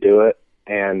happy to do it.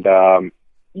 And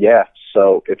yeah,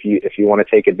 so if you want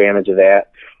to take advantage of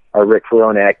that, our Rick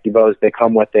Carone AccuBows, they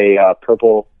come with a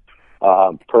purple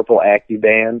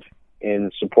AccuBand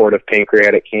in support of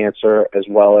pancreatic cancer, as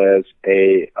well as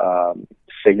a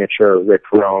signature Rick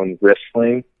Carone wrist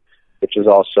sling, which is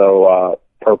also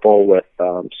purple with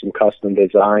some custom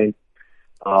design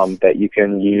that you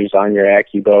can use on your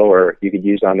AccuBow, or you could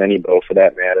use on any bow for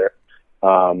that matter.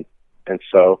 And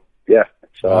so, yeah,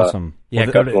 it's awesome. Yeah,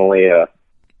 definitely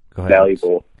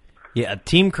valuable. Yeah,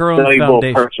 Team Carone valuable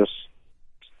Foundation. Purchase.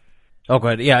 Oh, go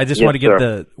ahead. Yeah, I just want to get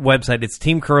the website. It's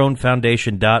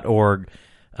teamcaronefoundation.org.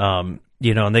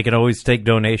 You know, and they can always take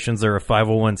donations. They're a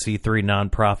 501c3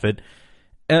 nonprofit.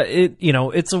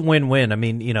 It's a win-win. I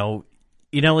mean, you not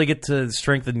only get to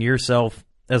strengthen yourself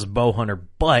as a bow hunter,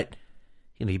 but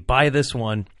you buy this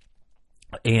one,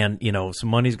 and some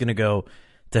money's going to go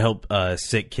to help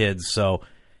sick kids. So,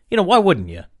 why wouldn't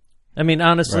you? I mean,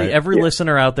 honestly, every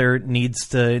listener out there needs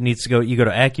to go. You go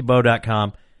to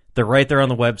AccuBow.com. They're right there on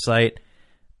the website,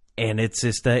 and it's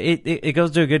just it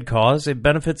goes to a good cause. It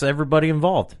benefits everybody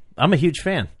involved. I'm a huge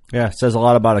fan. Yeah, it says a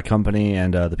lot about a company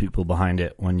and the people behind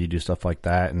it when you do stuff like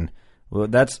that. And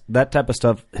that type of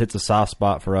stuff hits a soft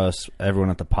spot for us, everyone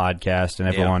at the podcast, and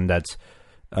everyone that's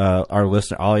our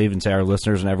listener. I'll even say our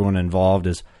listeners and everyone involved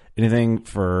is anything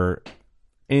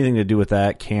to do with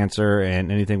that, cancer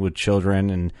and anything with children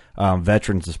and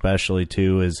veterans especially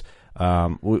too, is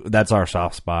that's our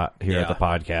soft spot here at the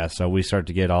podcast. So we start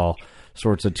to get all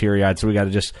sorts of teary-eyed, so we got to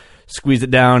just squeeze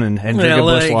it down and drink a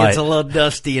Busch Light. It's a little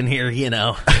dusty in here,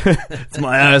 It's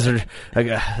my eyes are...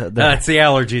 It's the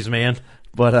allergies, man.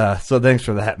 But so thanks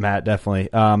for that, Matt, definitely.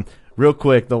 Real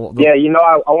quick, I want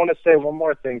to say one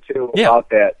more thing, too, about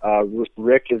that.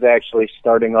 Rick is actually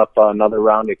starting up another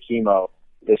round of chemo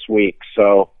this week,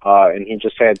 so and he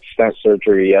just had stent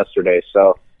surgery yesterday.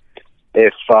 So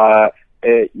if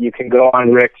you can go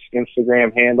on Rick's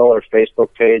Instagram handle or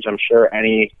Facebook page, I'm sure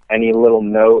any little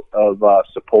note of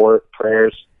support,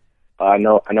 prayers, I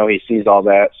know he sees all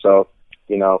that, so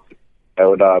that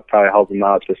would probably help him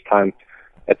out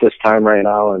at this time right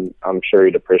now, and I'm sure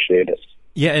he'd appreciate it.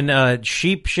 Yeah, and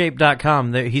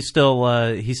sheepshape.com, he's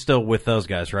still with those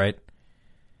guys, right?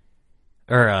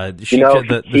 Or the show?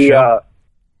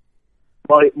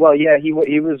 Well, yeah, he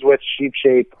was with Sheep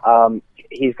Shape.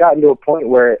 He's gotten to a point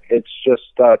where it's just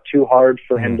too hard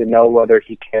for him to know whether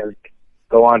he can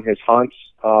go on his hunts.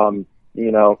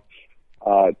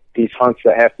 these hunts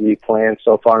that have to be planned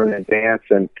so far in advance,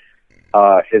 and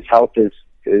his health is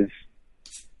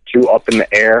too up in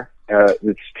the air.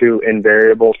 It's too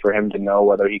invariable for him to know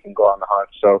whether he can go on the hunt.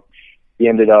 So he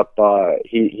ended up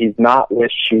he's not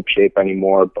with Sheep Shape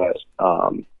anymore, but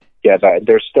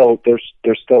they're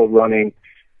still running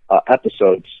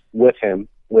episodes with him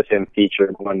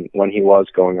featured when he was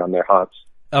going on their hunts.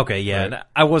 Okay, yeah, right.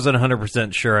 I wasn't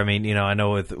 100% sure. I mean, I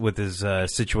know with his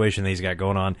situation that he's got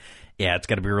going on, yeah, it's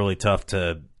got to be really tough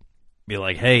to be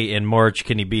like, hey, in March,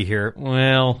 can you be here?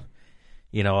 Well,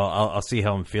 I'll see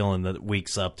how I'm feeling the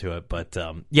weeks up to it. But,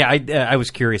 I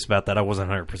was curious about that. I wasn't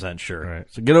 100% sure. All right.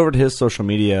 So get over to his social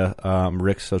media,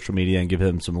 Rick's social media, and give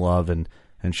him some love and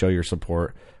show your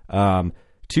support.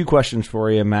 2 questions for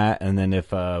you, Matt, and then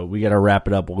if we got to wrap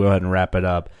it up, we'll go ahead and wrap it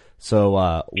up.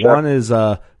 So sure. One is,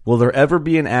 will there ever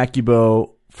be an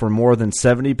AccuBow for more than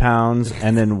 70 pounds?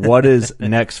 And then what is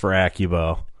next for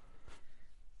AccuBow?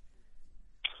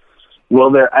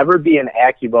 Will there ever be an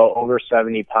AccuBow over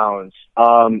 70 pounds?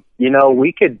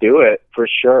 We could do it for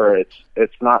sure.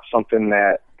 It's not something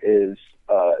that is,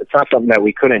 it's not something that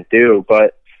we couldn't do,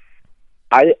 but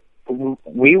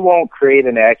we won't create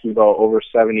an AccuBow over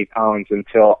 70 pounds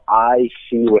until I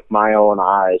see with my own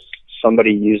eyes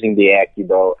somebody using the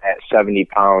AccuBow at 70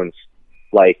 pounds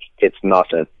like it's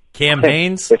nothing. Cam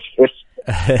Hanes?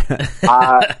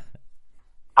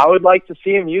 I would like to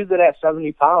see him use it at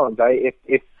 70 pounds.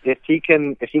 If he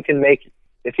can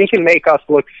make us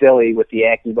look silly with the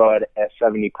AccuBow at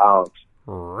 70 pounds,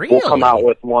 really? We'll come out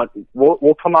with one.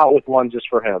 We'll come out with one just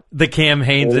for him. The Cam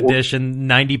Hanes edition,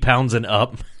 90 pounds and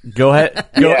up. Go ahead.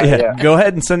 Go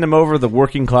ahead and send him over the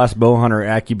Working Class Bowhunter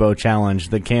AccuBow Challenge,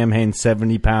 the Cam Hanes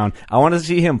 70 pound. I want to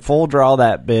see him full draw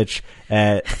that bitch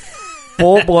at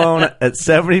full blown at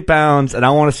 70 pounds, and I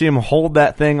want to see him hold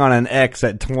that thing on an X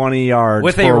at 20 yards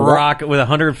with a rock, with a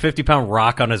 150 pound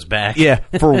rock on his back. Yeah,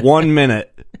 for 1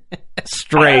 minute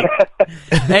straight.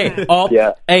 Hey,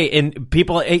 and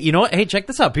people, hey, you know what? Hey, check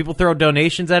this out. People throw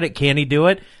donations at it. Can he do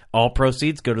it? All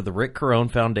proceeds go to the Rick Carone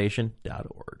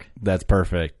Foundation.org. That's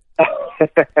perfect.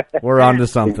 We're on to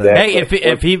something. Exactly.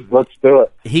 Hey, if he let's do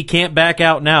it. He can't back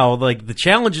out now. Like, the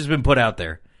challenge has been put out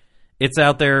there. It's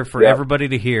out there for everybody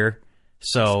to hear.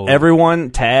 So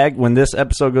everyone tag, when this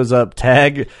episode goes up,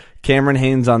 tag Cameron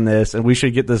Hanes on this, and we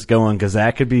should get this going because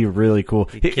that could be really cool.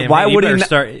 Why would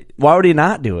he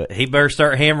not do it? He better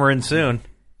start hammering soon.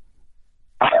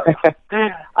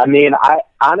 I mean, I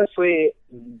honestly,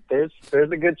 there's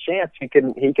a good chance he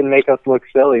can make us look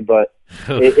silly, but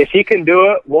if he can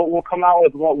do it, we'll come out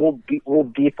with one. We'll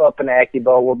beef up an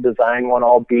AccuBow. We'll design one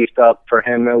all beefed up for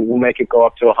him, and we'll make it go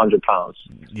up to 100 pounds.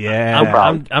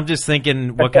 Yeah, I'm just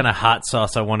thinking what kind of hot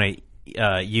sauce I want to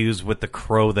use with the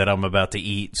crow that I'm about to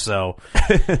eat. So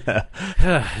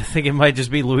I think it might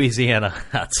just be Louisiana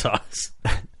hot sauce.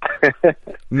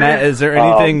 Matt, is there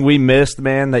anything we missed,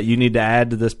 man, that you need to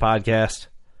add to this podcast?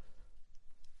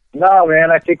 No, man,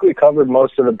 I think we covered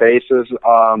most of the bases.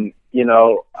 I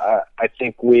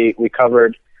think we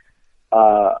covered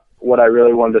what I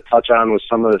really wanted to touch on was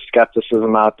some of the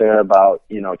skepticism out there about,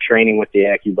 training with the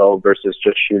AccuBow versus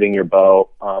just shooting your bow.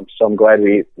 So I'm glad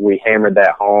we hammered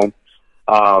that home.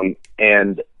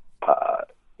 And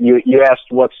you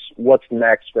asked what's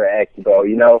next for AccuBow.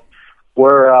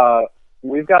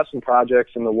 We've got some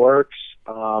projects in the works.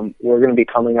 We're going to be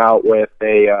coming out with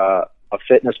a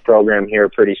fitness program here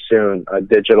pretty soon, a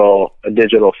digital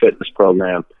fitness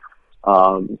program.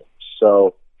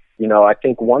 So, I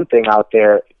think one thing out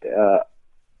there,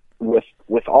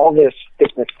 with all this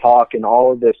fitness talk and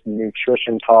all of this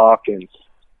nutrition talk and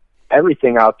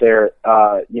everything out there,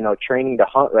 training to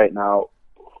hunt right now,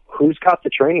 who's got the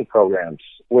training programs?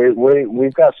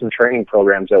 We've got some training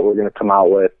programs that we're going to come out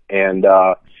with, and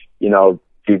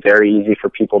be very easy for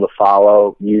people to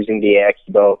follow using the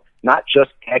AccuBow, not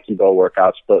just AccuBow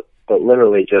workouts, but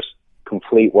literally just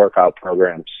complete workout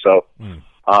programs. So,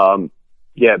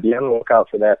 be on the lookout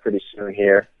for that pretty soon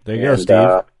here. There you go,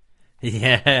 Steve.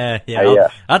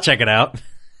 I'll check it out.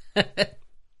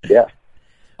 Yeah.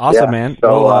 Awesome, man.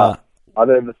 So,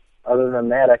 other than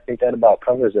that, I think that about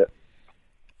covers it.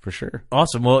 For sure.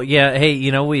 Awesome. Well, yeah. Hey,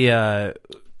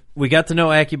 we got to know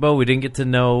AccuBow. We didn't get to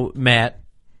know Matt,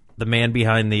 the man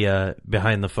behind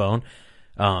the phone.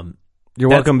 You're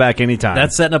welcome back anytime.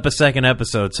 That's setting up a second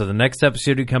episode. So the next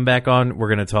episode you come back on, we're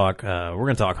gonna talk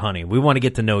hunting. We want to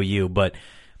get to know you, but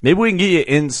maybe we can get you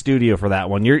in studio for that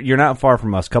one. You're not far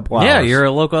from us. Couple hours. Yeah, you're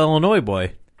a local Illinois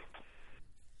boy.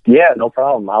 Yeah, no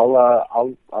problem.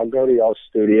 I'll go to y'all's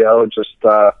studio. Just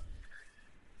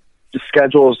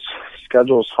schedule's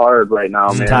schedule's hard right now,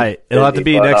 man. Tight. It'll have to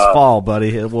be But, next fall,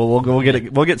 buddy. We'll get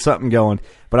it. We'll get something going.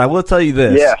 But I will tell you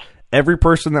this: Yeah. every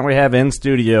person that we have in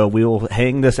studio, we will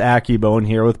hang this AccuBone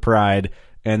here with pride,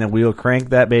 and then we will crank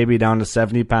that baby down to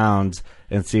 70 pounds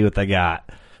and see what they got.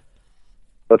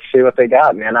 Let's see what they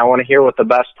got, man. I want to hear what the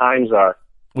best times are.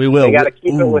 We will. They got to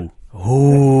keep it with.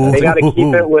 They got to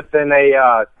keep it within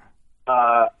a.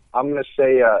 I'm going to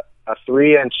say a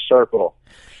 3-inch circle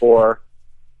for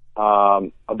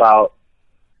about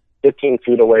 15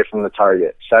 feet away from the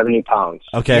target. 70 pounds.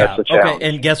 Okay. That's the challenge. Okay,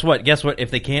 and guess what?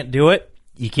 If they can't do it,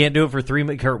 you can't do it for 3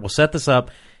 minutes. Kurt, we'll set this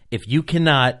up. If you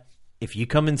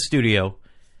come in studio,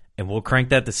 and we'll crank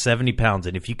that to 70 pounds,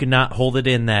 and if you cannot hold it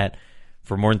in that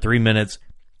for more than 3 minutes,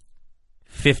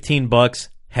 $15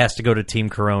 has to go to Team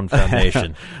Corone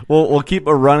Foundation. We'll keep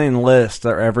a running list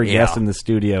of every guest in the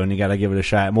studio, and you got to give it a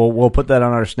shot. And we'll put that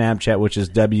on our Snapchat, which is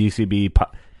WCB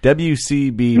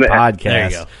Podcast. There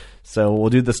you go. So we'll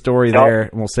do the story there,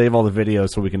 and we'll save all the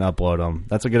videos so we can upload them.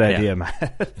 That's a good idea, man.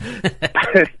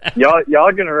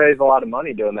 y'all gonna raise a lot of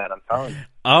money doing that. I'm telling you.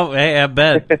 Oh, hey, I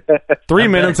bet. 3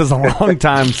 minutes is a long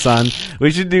time, son.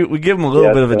 We give them a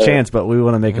little bit of a chance, but we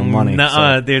want to make them money.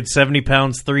 Nuh-uh, dude, 70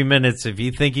 pounds, 3 minutes. If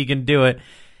you think you can do it.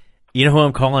 You know who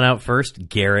I'm calling out first?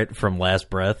 Garrett from Last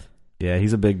Breath. Yeah,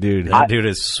 he's a big dude. That dude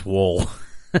is swole.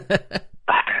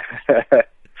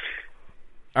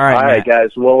 All right,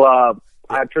 guys. Well,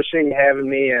 I appreciate you having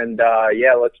me, and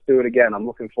let's do it again. I'm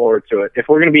looking forward to it. If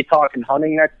we're going to be talking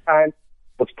hunting next time,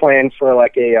 let's plan for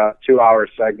like a 2-hour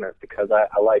segment because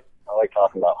I like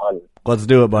talking about hunting. Let's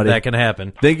do it, buddy. That can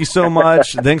happen. Thank you so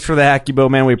much. Thanks for the AccuBow,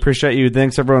 man. We appreciate you.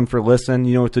 Thanks everyone for listening.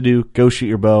 You know what to do. Go shoot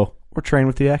your bow or train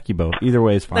with the AccuBow. Either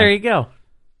way is fine. There you go.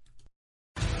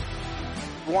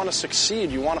 You want to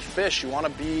succeed. You want to fish. You want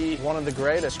to be one of the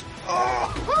greatest.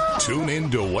 Tune in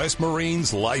to West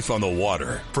Marine's Life on the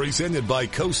Water, presented by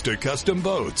Costa Custom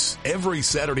Boats, every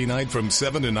Saturday night from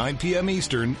 7 to 9 p.m.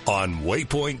 Eastern on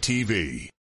Waypoint TV.